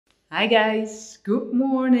Hi guys, good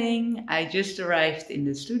morning. I just arrived in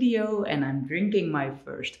the studio and I'm drinking my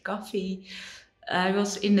first coffee. I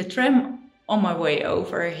was in the tram on my way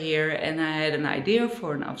over here and I had an idea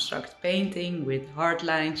for an abstract painting with hard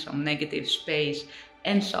lines, some negative space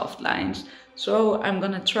and soft lines. So I'm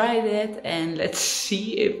gonna try that and let's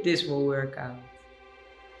see if this will work out.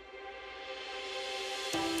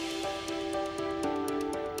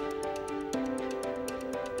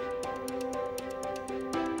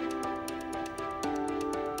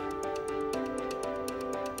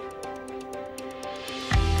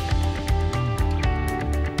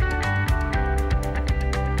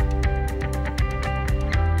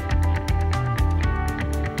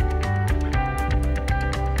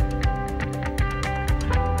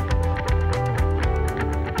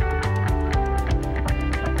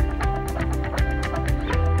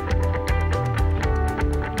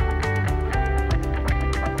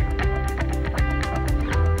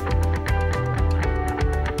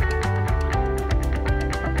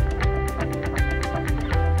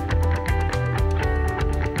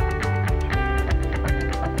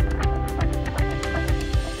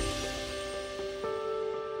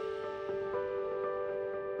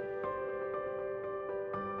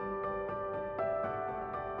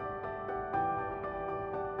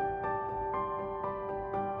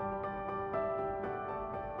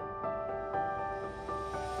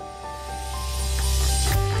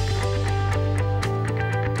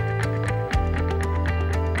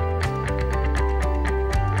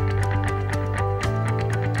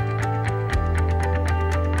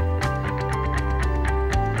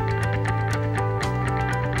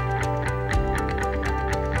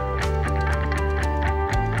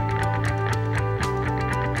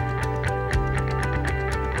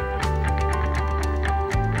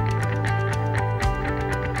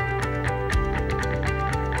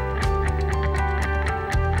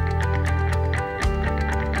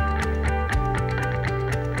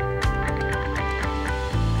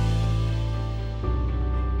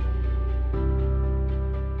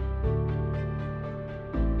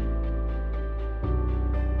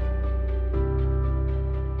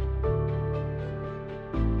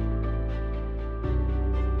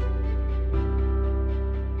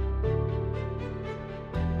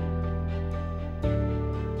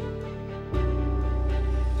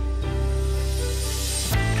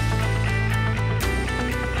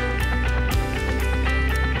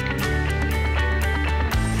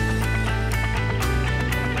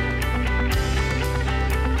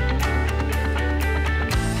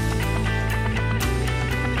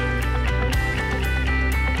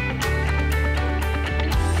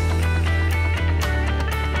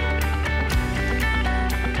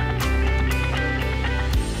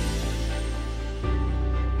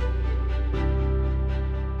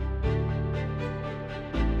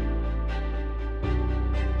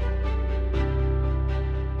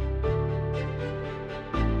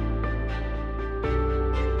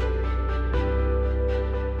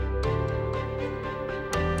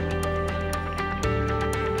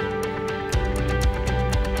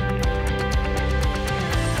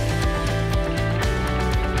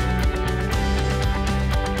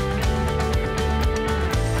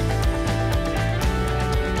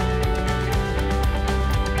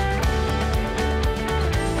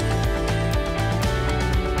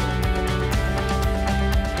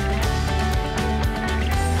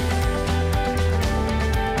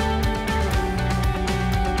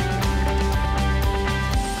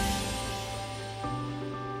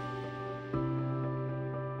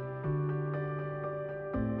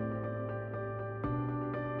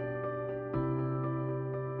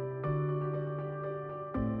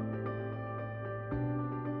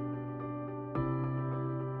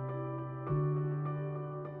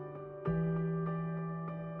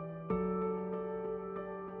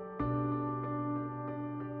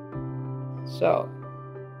 So,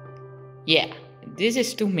 yeah, this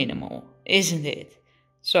is too minimal, isn't it?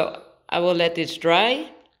 So, I will let this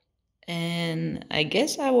dry and I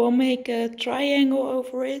guess I will make a triangle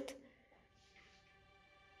over it.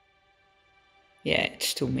 Yeah,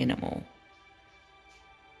 it's too minimal.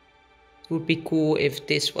 It would be cool if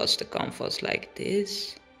this was the canvas like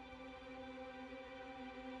this.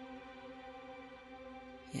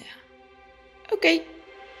 Yeah. Okay.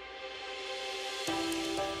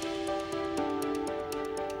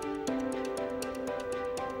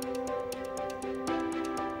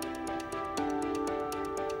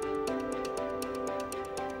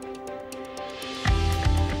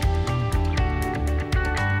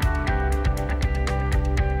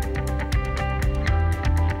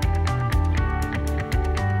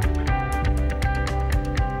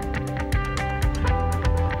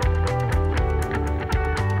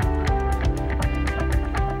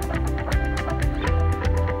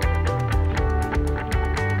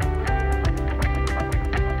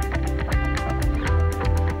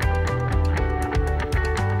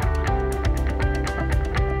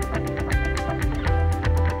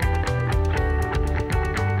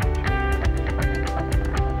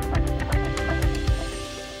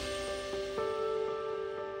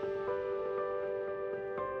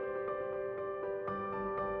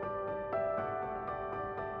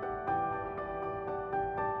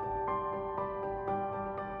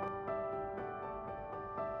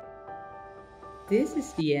 this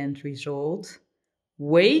is the end result.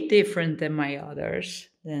 Way different than my others,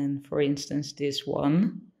 than for instance this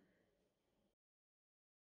one.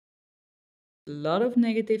 A lot of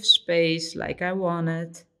negative space like I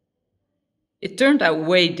wanted. It turned out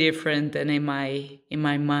way different than in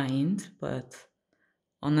my mind, but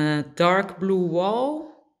on a dark blue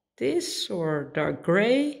wall, this or dark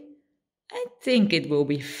gray, I think it will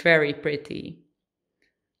be very pretty.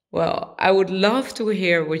 Well, I would love to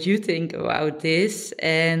hear what you think about this,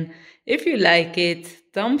 and if you like it,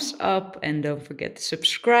 thumbs up and don't forget to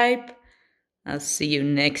subscribe. I'll see you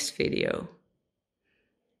next video.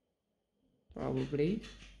 Probably.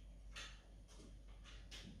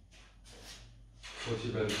 What's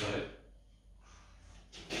your better side?